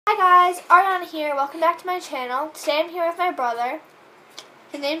Hi guys, Ariana here. Welcome back to my channel. Today I'm here with my brother.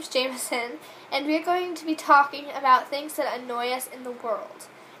 His name's Jameson, and we're going to be talking about things that annoy us in the world.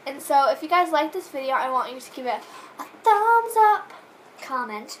 And so if you guys like this video, I want you to give it a thumbs up,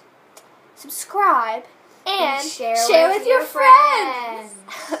 comment, subscribe, and share with your friends.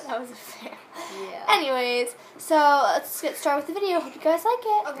 That was a fail. Yeah. Anyways, so let's get started with the video. Hope you guys like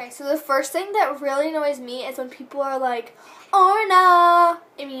it. Okay, so the first thing that really annoys me is when people are like, or no.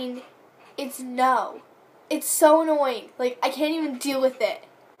 I mean, it's no. It's so annoying. Like, I can't even deal with it.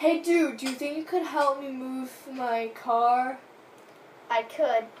 Hey, dude, do you think you could help me move my car? I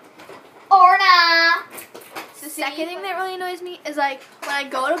could. Or nah. The second thing that really annoys me is like when I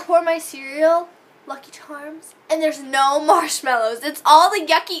go to pour my cereal, Lucky Charms, and there's no marshmallows. It's all the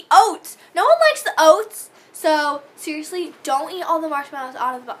yucky oats. No one likes the oats. So seriously, don't eat all the marshmallows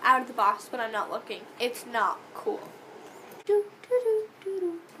out of the box when I'm not looking. It's not cool.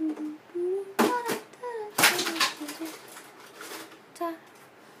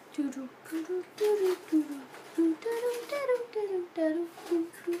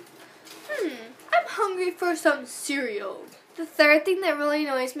 I'm hungry for some cereal. The third thing that really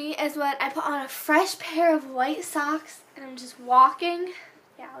annoys me is when I put on a fresh pair of white socks and I'm just walking,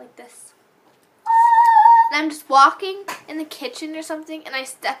 like this. And I'm just walking in the kitchen or something and I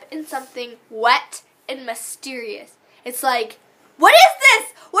step in something wet and mysterious. It's like, what is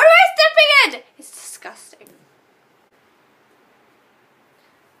this? What am I stepping in? It's disgusting.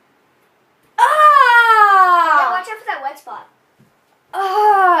 Yeah, watch out for that wet spot.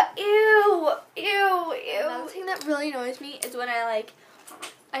 Ew. Another thing that really annoys me is when I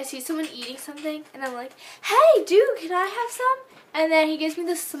see someone eating something and I'm like, hey dude, can I have some? And then he gives me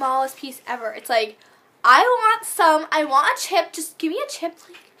the smallest piece ever. It's like, I want some, I want a chip, just give me a chip.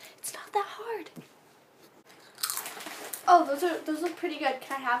 Like, it's not that hard. Oh, those look pretty good.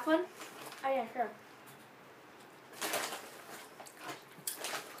 Can I have one? Oh yeah, sure.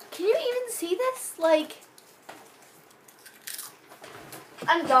 Can you even see this? Like,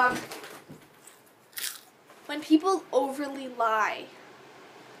 I'm done. When people overly lie.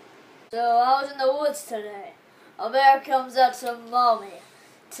 So I was in the woods today. A bear comes up to maul me.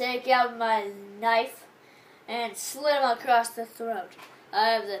 Take out my knife and slit him across the throat. I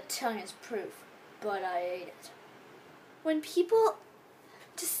have the tongue as proof, but I ate it. When people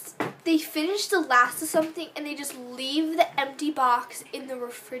they finish the last of something and they just leave the empty box in the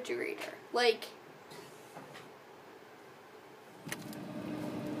refrigerator. Like,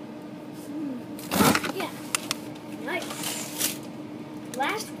 yeah. Nice.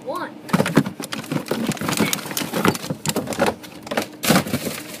 Last one.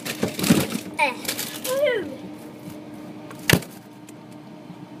 Woo.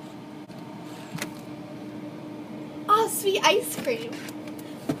 oh, sweet ice cream.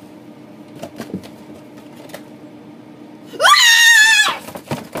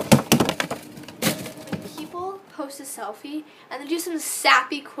 People post a selfie and they do some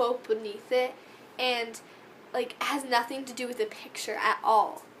sappy quote beneath it and like has nothing to do with the picture at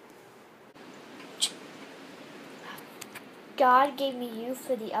all. God gave me you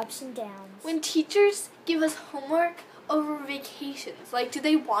for the ups and downs. When teachers give us homework over vacations, like, do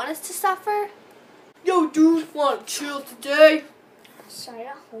they want us to suffer? Yo, dude, want to chill today? Sorry,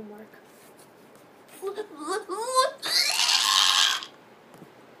 not homework.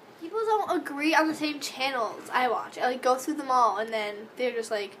 People don't agree on the same channels I watch. I go through them all, and then they're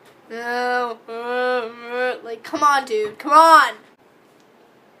just like, no, like, come on, dude, come on.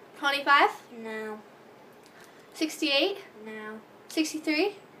 25? No. 68? No.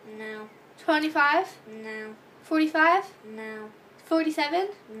 63? No. 25? No. 45? No. 47?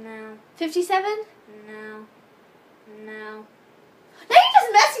 No. 57? No. No. Now you're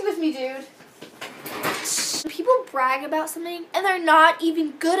just messing with me, dude. People brag about something and they're not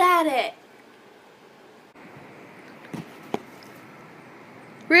even good at it.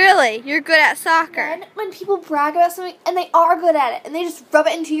 Really? You're good at soccer? Then when people brag about something and they are good at it and they just rub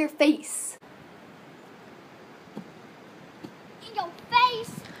it into your face. In your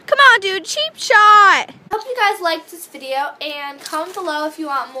face. Come on, dude. Cheap shot. Hope you guys liked this video and comment below if you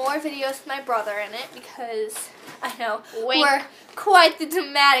want more videos with my brother in it because I know we're quite the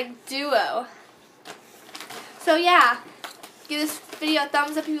dramatic duo. So yeah, give this video a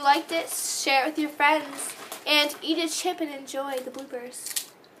thumbs up if you liked it, share it with your friends, and eat a chip and enjoy the bloopers.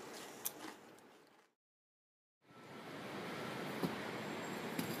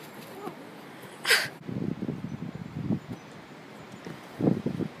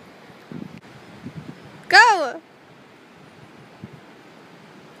 Go!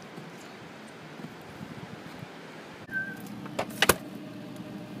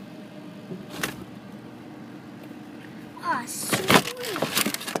 sweet.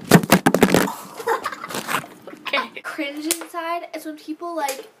 Okay. Cringe inside is when people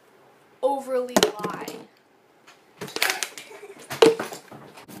like overly lie.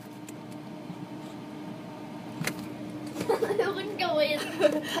 It wouldn't go in.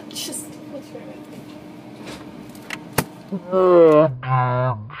 Just Oh,